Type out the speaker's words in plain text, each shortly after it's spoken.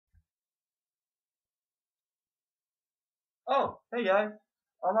Oh, hey guys.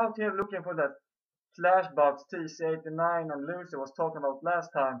 I'm out here looking for that Clash box TC89 and Lucy was talking about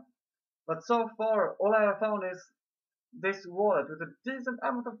last time. But so far, all I have found is this wallet with a decent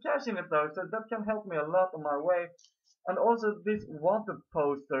amount of cash in it though, so that can help me a lot on my way. And also these wanted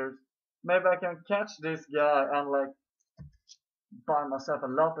posters. Maybe I can catch this guy and like buy myself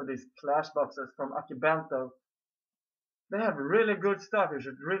a lot of these Clash boxes from Akibento. They have really good stuff. You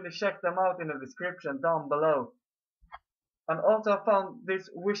should really check them out in the description down below. And also I found this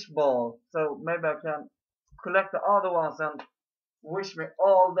wish ball, so maybe I can collect the other ones and wish me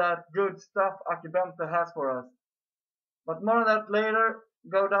all that good stuff Akibento has for us. But more on that later.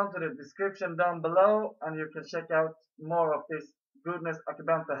 Go down to the description down below and you can check out more of this goodness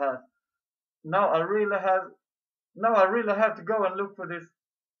Akibento has. Now I really have now I really have to go and look for this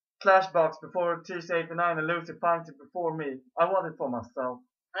Clash box before TC89 and Lucy finds it before me. I want it for myself.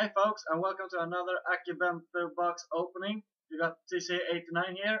 Hey folks, and welcome to another Akibento box opening. You got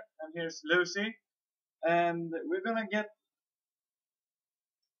TC89 here, and here's Lucy. And we're gonna get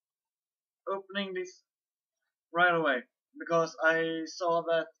opening this right away because I saw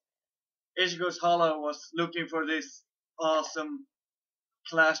that Ichigo's Hollow was looking for this awesome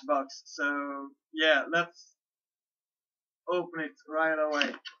Clash box. So yeah, let's open it right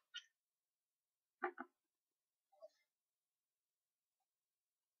away.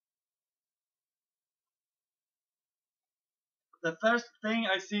 The first thing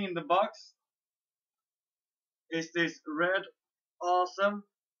I see in the box is this red awesome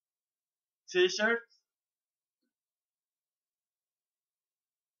t-shirt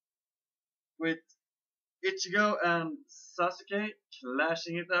with Ichigo and Sasuke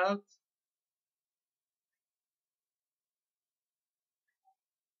clashing it out.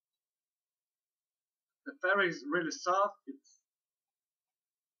 The fabric is really soft. It's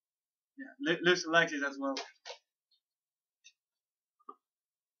Lucy likes it as well.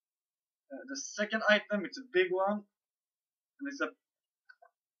 The second item, it's a big one, and it's a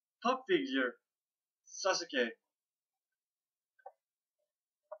pop figure, Sasuke.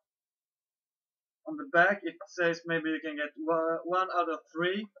 On the back, it says maybe you can get one out of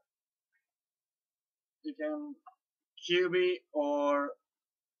three. You can Kyuubi or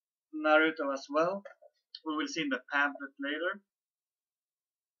Naruto as well. We will see in the pamphlet later.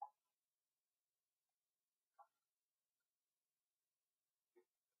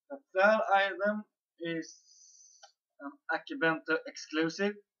 The third item is an Akibento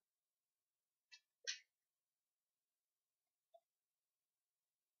exclusive.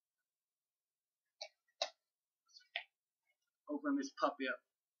 Open this puppy up.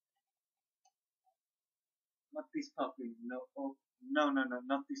 Not this puppy. No, oh, no,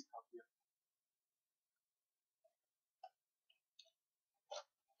 not this puppy.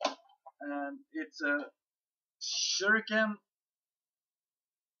 And it's a shuriken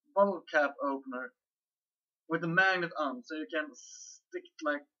bottle cap opener with a magnet on, so you can stick it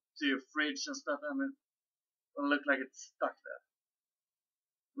like to your fridge and stuff, and it will look like it's stuck there.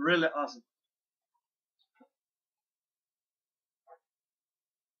 Really awesome.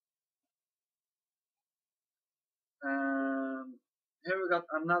 And here we got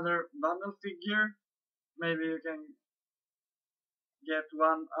another bundle figure. Maybe you can get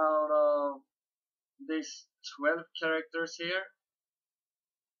one out of these 12 characters here.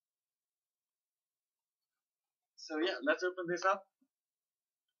 So yeah, let's open this up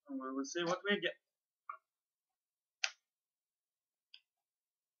and we will see what we get.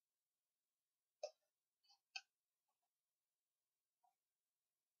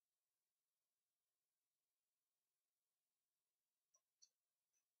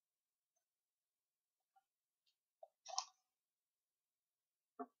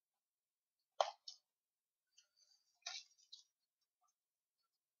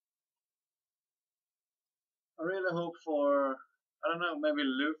 I really hope for, I don't know, maybe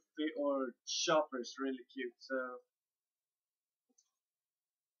Luffy or Chopper is really cute, so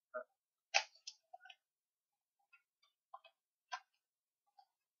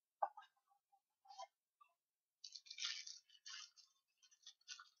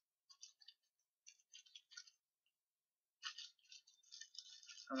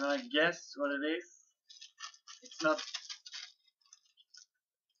I'm gonna guess what it is. It's not.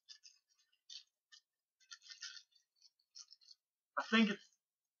 I think it's.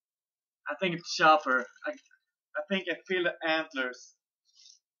 I think it's Chopper. I think I feel the antlers.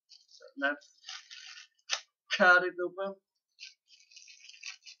 So let's cut it open.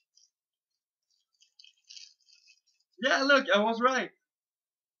 Yeah, look, I was right.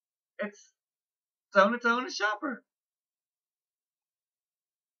 It's Tony Chopper.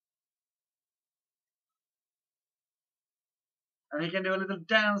 And he can do a little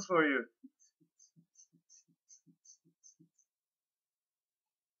dance for you.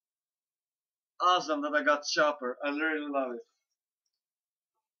 Awesome that I got Chopper. I really love it.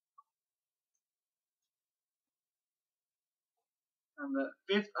 And the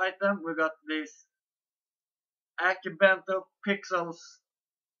fifth item, we got these Akibento Pixels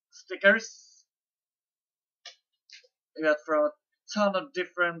stickers. We got from a ton of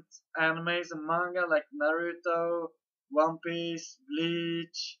different animes and manga like Naruto, One Piece,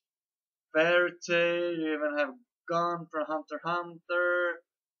 Bleach, Fairy Tail. You even have Gon from Hunter x Hunter,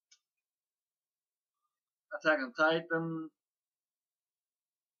 Attack on Titan.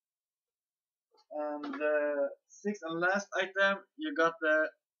 And the sixth and last item, you got the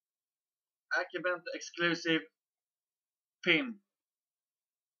Akibento exclusive pin.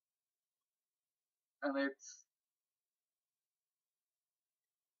 And it's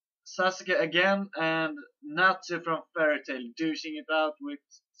Sasuke again and Natsu from Fairy Tail douching it out with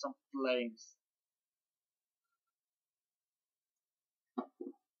some flames.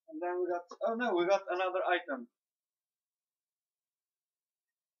 And then we got another item.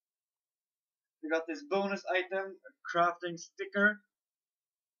 We got this bonus item, a crafting sticker.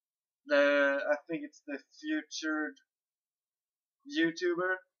 I think it's the featured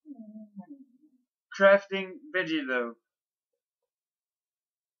YouTuber. Crafting Vegito.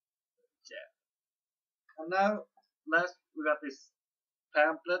 Yeah. And now, last, we got this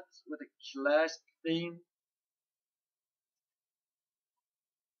pamphlet with a Clash theme.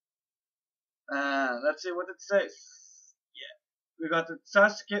 Let's see what it says. Yeah. We got the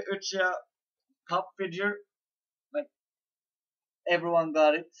Sasuke Uchiha pop figure. Like, everyone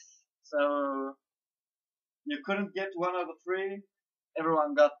got it. So, you couldn't get one out of three.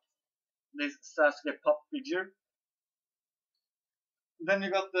 Everyone got this Sasuke pop figure. Then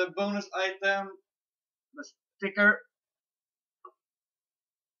you got the bonus item, the sticker.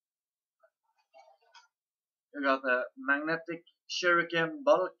 You got the magnetic shuriken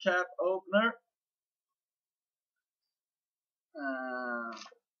bottle cap opener.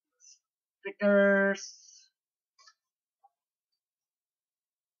 Stickers.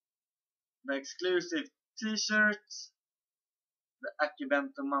 The exclusive t-shirts. The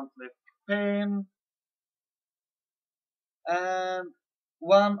Akibento monthly pin. And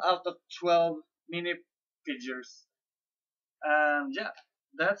 1 out of 12 mini figures. And yeah,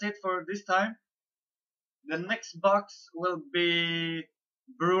 that's it for this time. The next box will be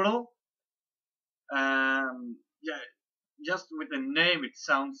brutal. Yeah, just with the name it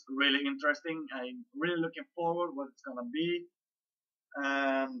sounds really interesting. I'm really looking forward what it's gonna be.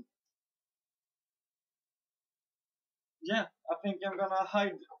 Yeah, I think I'm gonna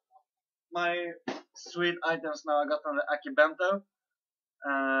hide my sweet items now I got from the Akibento.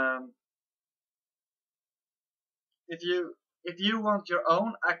 If you want your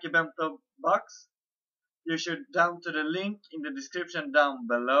own Akibento box, you should down to the link in the description down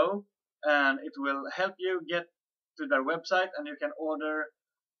below, and it will help you get to their website and you can order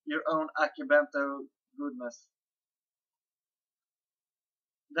your own Akibento goodness.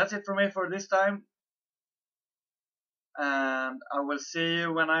 That's it for me for this time, and I will see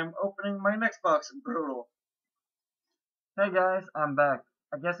you when I'm opening my next box. Brutal. Hey guys, I'm back.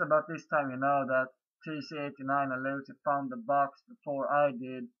 I guess about this time you know that TC89 and Lucy found the box before I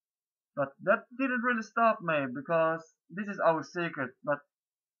did. But that didn't really stop me because this is our secret. But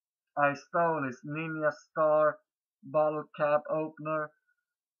I stole his Ninja Star bottle cap opener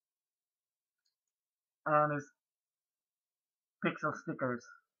and his pixel stickers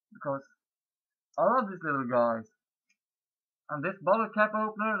because I love these little guys. And this bottle cap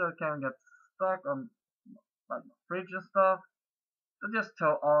opener that can get stuck on like fridge and stuff, they're just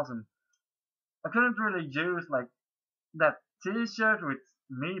so awesome. I couldn't really use like that t-shirt with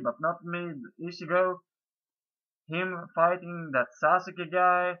me but not me, Ishigo, him fighting that Sasuke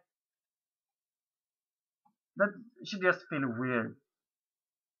guy. That should just feel weird.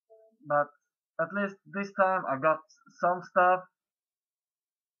 But at least this time I got some stuff.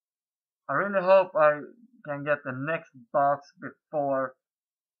 I really hope I can get the next box before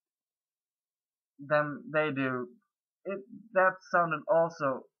them they do. That sounded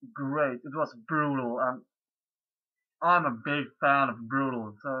also great. It was brutal and I'm a big fan of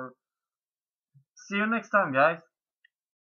brutal. So see you next time guys.